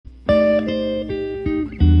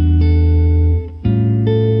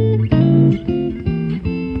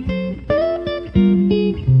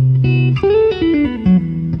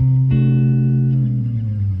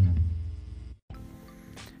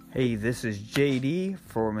This is JD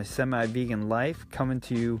for my Semi-Vegan Life, coming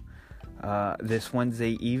to you this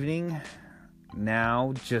Wednesday evening.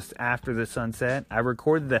 Now, just after the sunset, I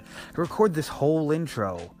record this whole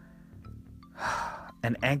intro.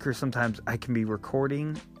 And Anchor, sometimes I can be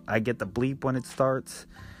recording. I get the bleep when it starts.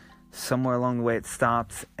 Somewhere along the way it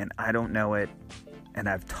stops, and I don't know it. And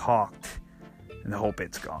I've talked, and the whole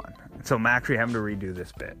bit's gone. So I'm actually having to redo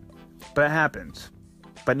this bit. But it happens.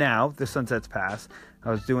 But now, the sunset's passed. I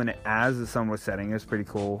was doing it as the sun was setting. It was pretty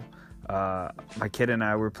cool. My kid and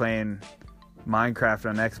I were playing Minecraft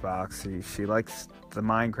on Xbox. She likes the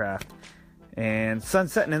Minecraft. And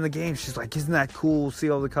sun's setting in the game. She's like, isn't that cool? See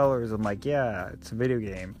all the colors? I'm like, yeah, it's a video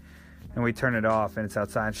game. And we turn it off, and it's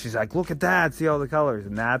outside. She's like, look at that. See all the colors.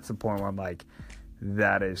 And that's the point where I'm like,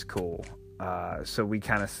 that is cool. So we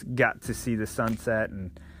kind of got to see the sunset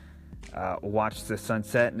and watch the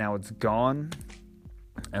sunset. Now it's gone.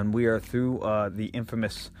 And we are through the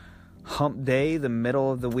infamous hump day, the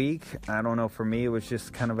middle of the week. I don't know, for me, it was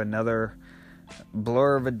just kind of another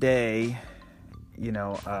blur of a day. You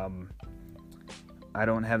know, I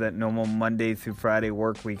don't have that normal Monday through Friday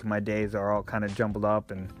work week. My days are all kind of jumbled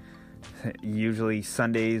up, and usually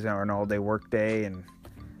Sundays are an all-day work day. And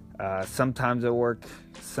sometimes I work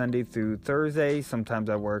Sunday through Thursday. Sometimes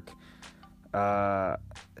I work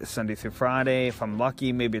Sunday through Friday. If I'm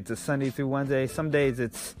lucky, maybe it's a Sunday through Wednesday. Some days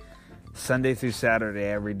it's Sunday through Saturday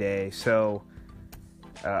every day. So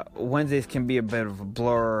Wednesdays can be a bit of a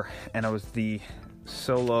blur, and I was the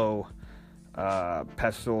solo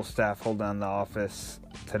pastoral staff holding down the office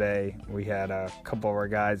today. We had a couple of our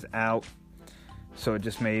guys out, so it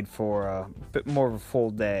just made for a bit more of a full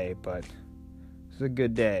day, but it was a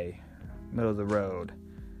good day, middle of the road.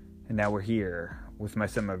 And now we're here with my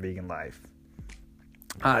Semi-Vegan Life.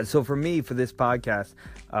 So for me, for this podcast,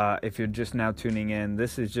 if you're just now tuning in,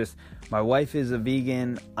 this is just, my wife is a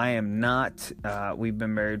vegan. I am not. We've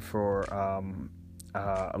been married for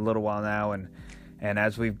a little while now, and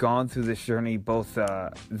as we've gone through this journey, both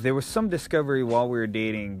there was some discovery while we were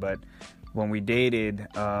dating, but when we dated,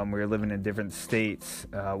 we were living in different states.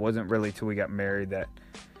 It wasn't really till we got married that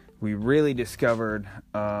we really discovered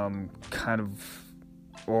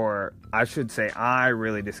or I should say I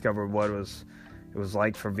really discovered what it was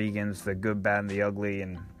like for vegans, the good, bad, and the ugly.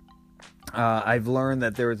 And I've learned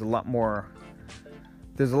that there's a lot more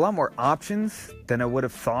options than I would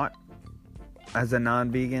have thought as a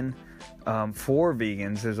non-vegan. For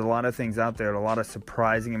vegans, there's a lot of things out there, a lot of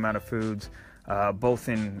surprising amount of foods, both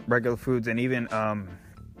in regular foods and even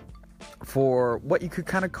for what you could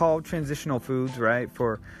kind of call transitional foods, right?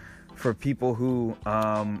 For people who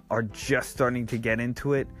are just starting to get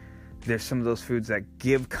into it, there's some of those foods that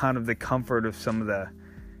give kind of the comfort of some of the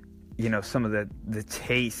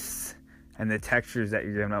tastes and the textures that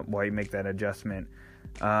you're giving up while you make that adjustment.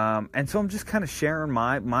 And so I'm just kind of sharing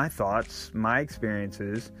my thoughts, my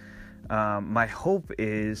experiences. My hope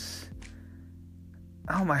is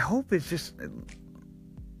just,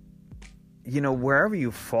 wherever you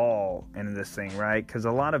fall into this thing, right? Because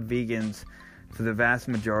a lot of vegans, for the vast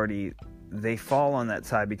majority, they fall on that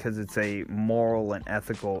side because it's a moral and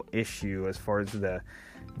ethical issue as far as the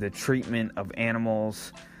treatment of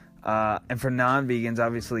animals. And for non-vegans,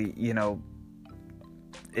 obviously,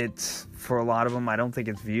 it's, for a lot of them, I don't think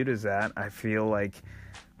it's viewed as that. I feel like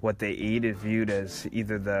what they eat is viewed as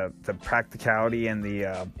either the practicality and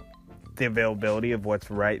the availability of what's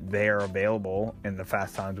right there available in the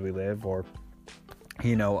fast times we live, or,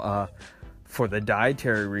 for the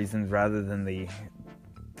dietary reasons rather than the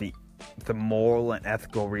moral and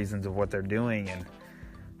ethical reasons of what they're doing. And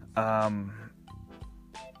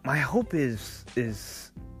my hope is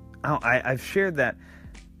I've shared that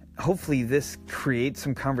hopefully this creates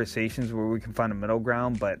some conversations where we can find a middle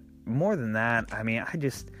ground. But more than that,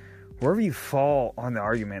 wherever you fall on the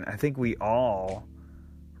argument, I think we all,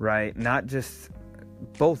 right, not just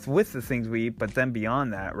both with the things we eat, but then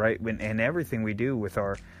beyond that, right, and everything we do with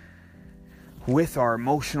our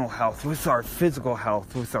emotional health, with our physical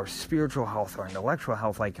health, with our spiritual health, our intellectual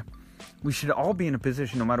health, like, we should all be in a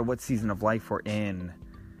position, no matter what season of life we're in,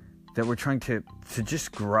 that we're trying to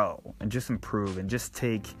just grow and just improve and just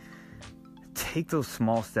take those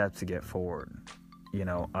small steps to get forward.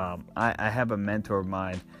 I have a mentor of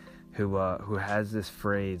mine who has this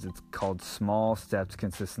phrase. It's called "small steps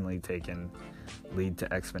consistently taken lead to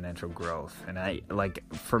exponential growth." And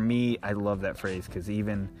for me, I love that phrase, because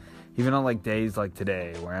even on like days like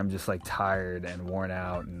today where I'm just like tired and worn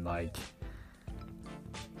out, and like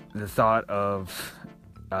the thought of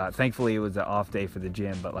thankfully it was an off day for the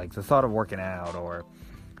gym, but like the thought of working out, or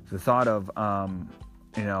the thought of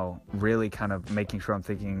really kind of making sure I'm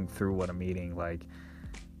thinking through what I'm eating, like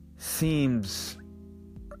seems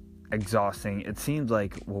exhausting. It seems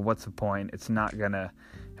like, well, what's the point? It's not gonna,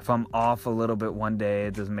 if I'm off a little bit one day,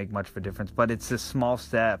 it doesn't make much of a difference. But it's this small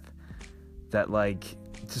step that, like,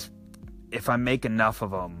 just if I make enough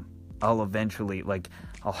of them, I'll eventually, like,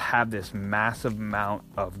 I'll have this massive amount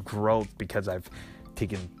of growth because I've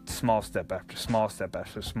taken small step after small step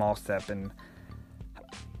after small step. And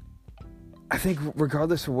I think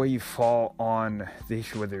regardless of where you fall on the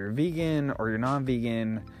issue, whether you're vegan or you're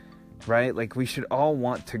non-vegan, right? Like, we should all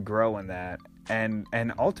want to grow in that. And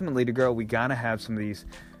ultimately, to grow, we gotta have some of these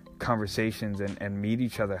conversations and meet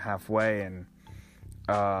each other halfway. And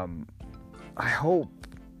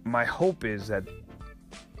my hope is that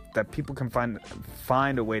people can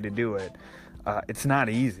find a way to do it. It's not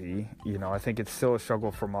easy, you know. I think it's still a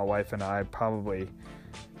struggle for my wife and I. Probably,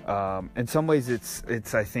 in some ways,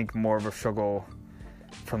 it's I think more of a struggle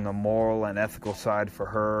from the moral and ethical side for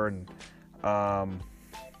her, and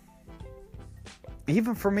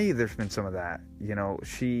even for me, there's been some of that. You know,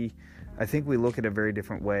 I think we look at it very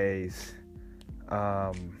different ways,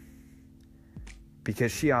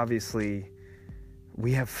 because she obviously,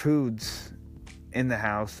 we have foods in the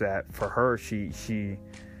house that for her, she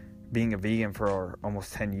being a vegan for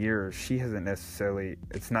almost 10 years, she hasn't necessarily,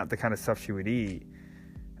 it's not the kind of stuff she would eat.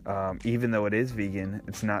 Even though it is vegan,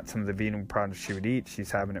 it's not some of the vegan products she would eat.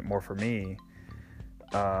 She's having it more for me.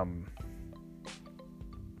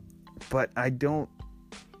 But I don't,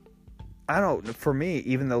 for me,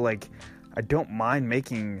 even though, like, I don't mind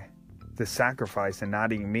making the sacrifice and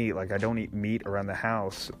not eating meat. Like, I don't eat meat around the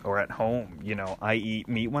house or at home. You know, I eat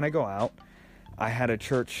meat when I go out. I had a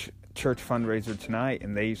church fundraiser tonight,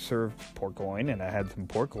 and they served pork loin, and I had some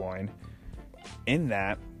pork loin in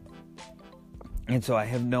that. And so I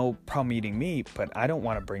have no problem eating meat, but I don't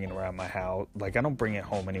want to bring it around my house. Like, I don't bring it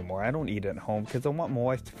home anymore. I don't eat it at home because I want my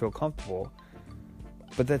wife to feel comfortable.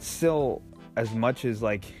 But that's still, as much as,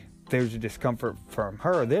 like, there's a discomfort from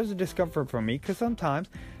her, there's a discomfort from me, because sometimes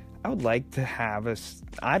I would like to have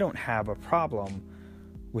I don't have a problem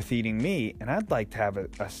with eating meat, and I'd like to have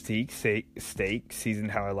a steak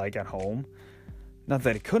seasoned how I like at home. Not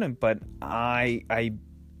that I couldn't, but I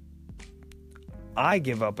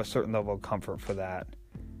give up a certain level of comfort for that,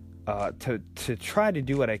 to try to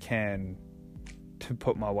do what I can to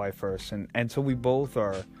put my wife first. And so we both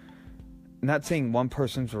are not saying one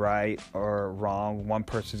person's right or wrong, one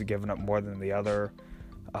person's giving up more than the other.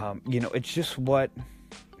 You know, it's just what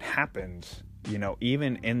happens. You know,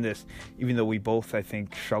 even though we both, I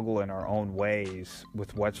think, struggle in our own ways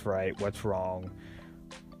with what's right, what's wrong,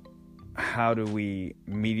 how do we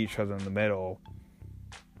meet each other in the middle?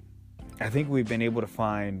 I think we've been able to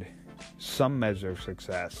find some measure of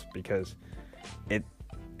success, because it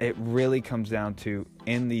really comes down to,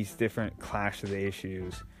 in these different clash of the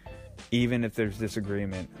issues, even if there's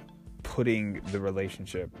disagreement, putting the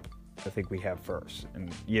relationship, I think, we have first.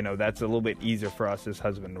 And, you know, that's a little bit easier for us as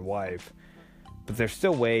husband and wife. But there's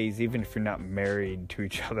still ways, even if you're not married to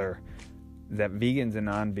each other, that vegans and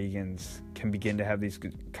non-vegans can begin to have these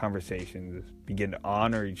conversations, begin to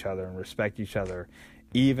honor each other and respect each other,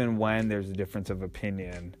 even when there's a difference of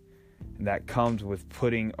opinion. And that comes with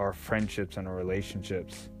putting our friendships and our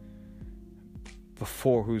relationships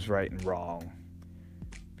before who's right and wrong.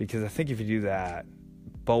 Because I think if you do that,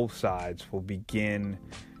 both sides will begin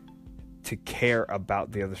to care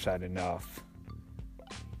about the other side enough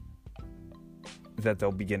that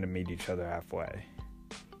they'll begin to meet each other halfway.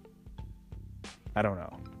 I don't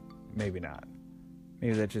know. Maybe not.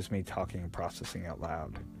 Maybe that's just me talking and processing out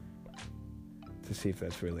loud to see if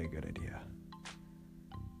that's really a good idea.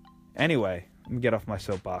 Anyway, let me get off my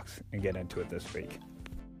soapbox and get into it this week.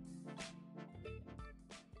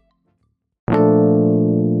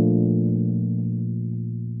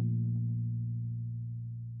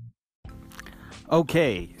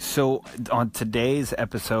 Okay, so on today's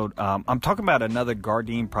episode, I'm talking about another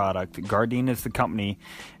Gardein product. Gardein is the company.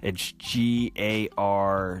 It's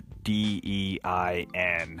Gardein.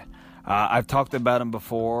 I've talked about them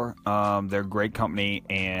before. They're a great company,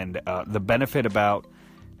 and the benefit about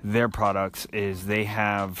their products is they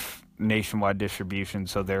have nationwide distribution.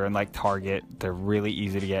 So they're in, like, Target. They're really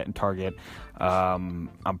easy to get in Target. I'm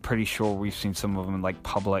pretty sure we've seen some of them in, like,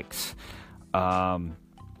 Publix.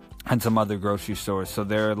 And some other grocery stores. So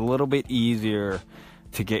they're a little bit easier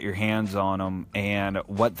to get your hands on them. And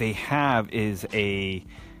what they have is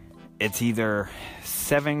it's either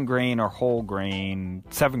 7-grain or whole grain,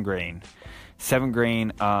 7-grain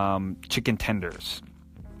chicken tenders.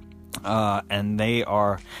 And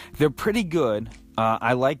they're pretty good.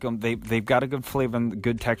 I like them. They've got a good flavor and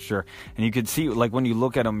good texture. And you could see, like, when you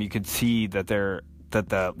look at them, you could see that the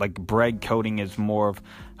bread coating is more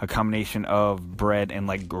of a combination of bread and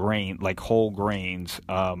like whole grains.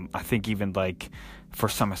 I think even like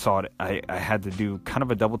first time I saw it, I had to do kind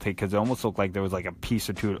of a double take because it almost looked like there was like a piece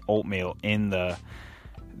or two of oatmeal in the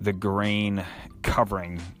grain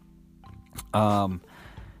covering. And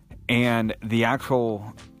the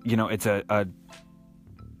actual, it's a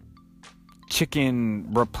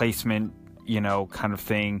chicken replacement, kind of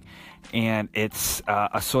thing. And it's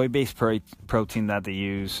a soy-based protein that they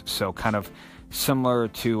use. So kind of similar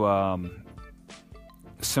to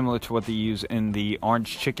what they use in the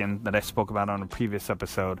orange chicken that I spoke about on a previous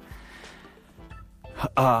episode.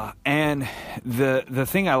 And the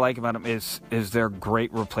thing I like about them is they're a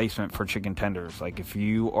great replacement for chicken tenders. Like if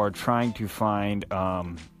you are trying to find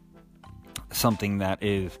something that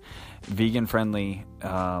is vegan friendly,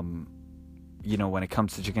 when it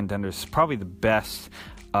comes to chicken tenders, it's probably the best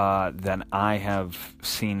that I have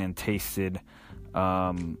seen and tasted.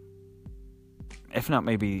 If not,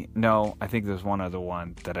 maybe no. I think there's one other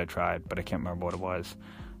one that I tried, but I can't remember what it was.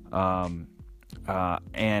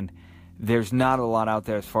 And there's not a lot out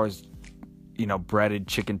there as far as breaded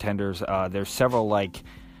chicken tenders. There's several like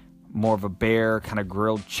more of a bare kind of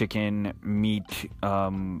grilled chicken meat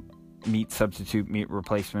substitute, meat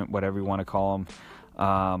replacement, whatever you want to call them.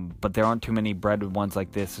 But there aren't too many breaded ones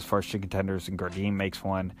like this as far as chicken tenders, and Gardein makes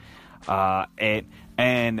one.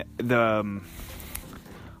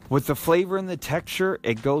 With the flavor and the texture,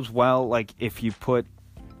 it goes well. Like if you put,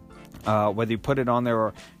 whether you put it on there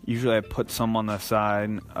or usually I put some on the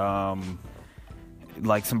side,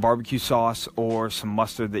 like some barbecue sauce or some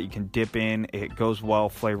mustard that you can dip in. It goes well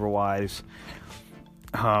flavor-wise.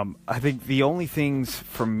 I think the only things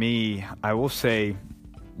for me, I will say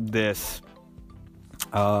this,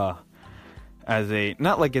 as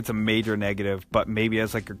not like it's a major negative, but maybe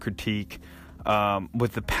as like a critique,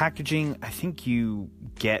 with the packaging, I think you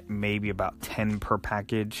get maybe about 10 per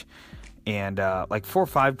package, and like 4 or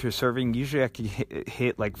 5 to a serving. Usually I can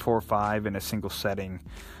hit like 4 or 5 in a single setting,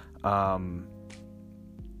 and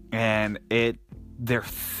they're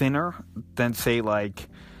thinner than say like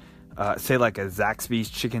a Zaxby's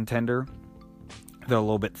chicken tender. They're a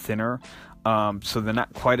little bit thinner, so they're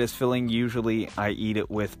not quite as filling. Usually I eat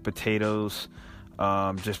it with potatoes,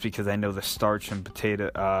 just because I know the starch and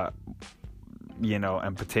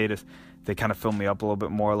and potatoes, they kind of fill me up a little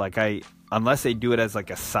bit more. Like unless they do it as like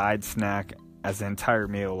a side snack, as an entire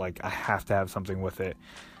meal, like I have to have something with it,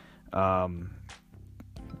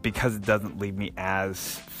 because it doesn't leave me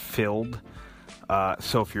as filled.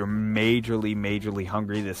 So if you're majorly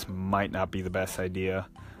hungry, this might not be the best idea,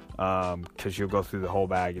 because you'll go through the whole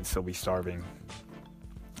bag and still be starving.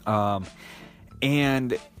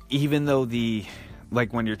 And even though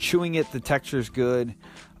when you're chewing it, the texture is good,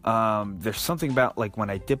 there's something about like when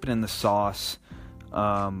I dip it in the sauce,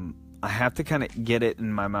 I have to kind of get it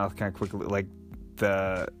in my mouth kind of quickly. Like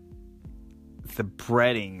the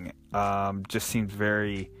breading just seems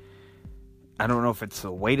very, I don't know if it's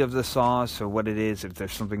the weight of the sauce or what it is, if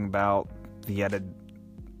there's something about the added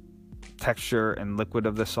texture and liquid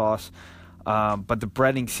of the sauce, but the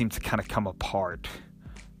breading seems to kind of come apart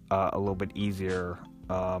a little bit easier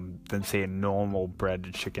than say a normal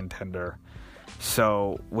breaded chicken tender.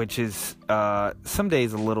 So, which is some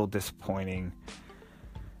days a little disappointing.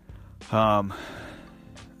 But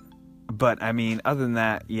I mean, other than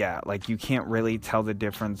that, yeah, like you can't really tell the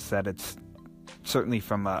difference, that it's certainly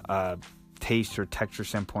from a taste or texture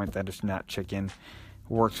standpoint that it's not chicken.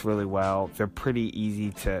 Works really well. They're pretty easy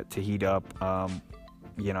to heat up. I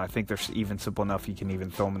think they're even simple enough you can even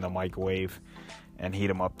throw them in the microwave and heat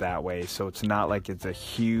them up that way. So it's not like it's a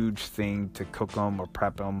huge thing to cook them or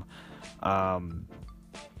prep them.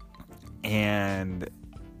 And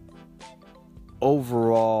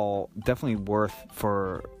overall, definitely worth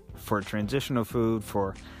for a transitional food,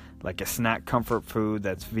 for like a snack comfort food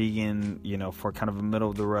that's vegan, for kind of a middle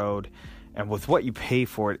of the road. And with what you pay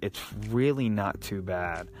for it, it's really not too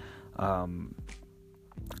bad.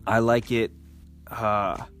 I like it.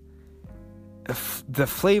 The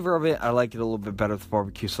flavor of it, I like it a little bit better with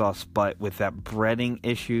barbecue sauce, but with that breading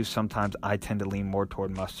issue, sometimes I tend to lean more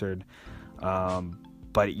toward mustard.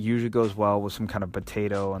 But it usually goes well with some kind of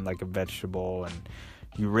potato and like a vegetable, and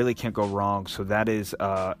you really can't go wrong. So that is,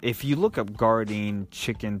 if you look up Gardein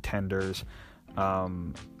chicken tenders,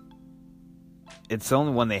 it's the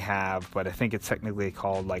only one they have, but I think it's technically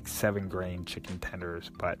called like 7 grain chicken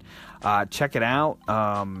tenders. But check it out.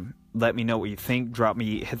 Let me know what you think.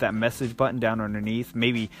 Hit that message button down underneath.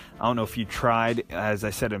 Maybe, I don't know if you tried, as I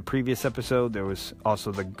said in previous episode, there was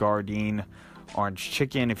also the Gardein orange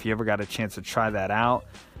chicken. If you ever got a chance to try that out,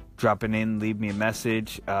 drop it in, leave me a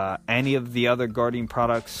message. Any of the other Gardein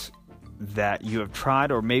products that you have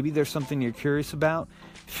tried, or maybe there's something you're curious about,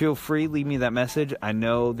 feel free, leave me that message. I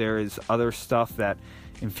know there is other stuff that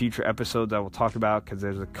in future episodes I will talk about, because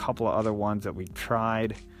there's a couple of other ones that we've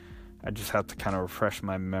tried. I just have to kind of refresh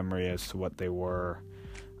my memory as to what they were,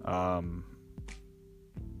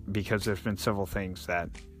 because there's been several things that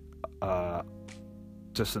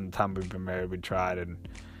just in the time we've been married we tried, and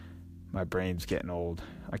my brain's getting old.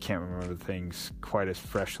 I can't remember things quite as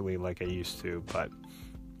freshly like I used to, but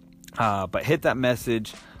hit that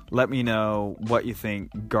message. Let me know what you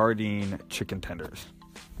think. Gardein chicken tenders.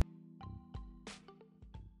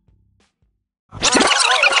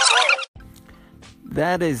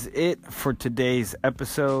 That is it for today's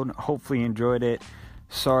episode. Hopefully you enjoyed it.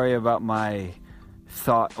 Sorry about my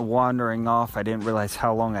thought wandering off. I didn't realize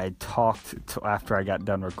how long I talked till after I got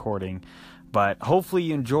done recording. But hopefully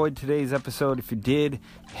you enjoyed today's episode. If you did,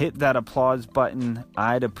 hit that applause button.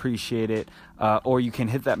 I'd appreciate it. Or you can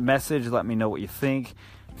hit that message. Let me know what you think.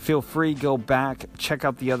 Feel free, go back, check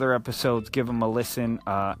out the other episodes, give them a listen.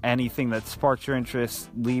 Anything that sparks your interest,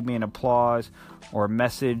 leave me an applause or a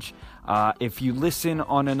message. If you listen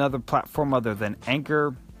on another platform other than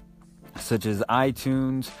Anchor, such as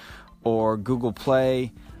iTunes or Google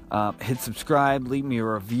Play, hit subscribe, leave me a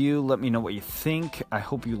review, let me know what you think. I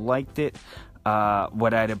hope you liked it.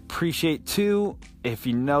 What I'd appreciate too, if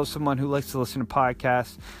you know someone who likes to listen to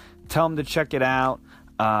podcasts, tell them to check it out.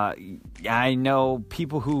 I know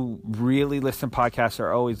people who really listen to podcasts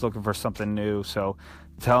are always looking for something new, so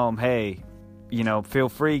tell them, hey, feel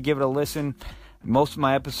free, give it a listen. Most of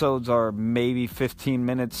my episodes are maybe 15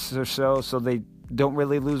 minutes or so they don't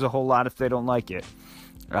really lose a whole lot if they don't like it.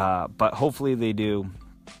 But hopefully they do.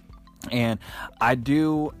 And I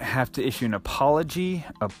do have to issue an apology.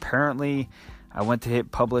 Apparently, I went to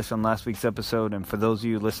hit publish on last week's episode, and for those of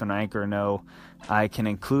you who listen to Anchor know, I can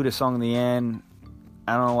include a song in the end.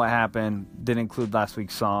 I don't know what happened. Didn't include last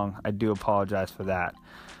week's song. I do apologize for that.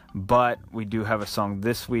 But we do have a song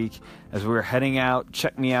this week. As we're heading out,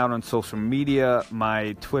 check me out on social media.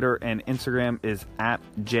 My Twitter and Instagram is at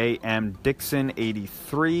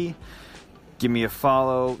JMDixon83. Give me a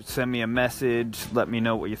follow. Send me a message. Let me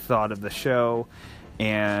know what you thought of the show.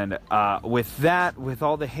 And with that, with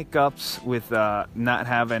all the hiccups, with not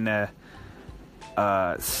having a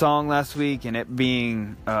song last week and it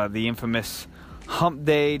being the infamous hump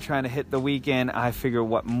day, trying to hit the weekend, I figure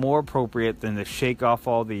what more appropriate than to shake off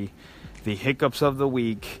all the hiccups of the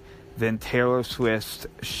week than Taylor Swift's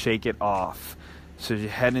Shake It Off. So as you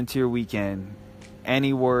head into your weekend,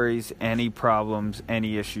 any worries, any problems,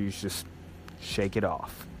 any issues, just shake it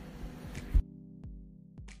off.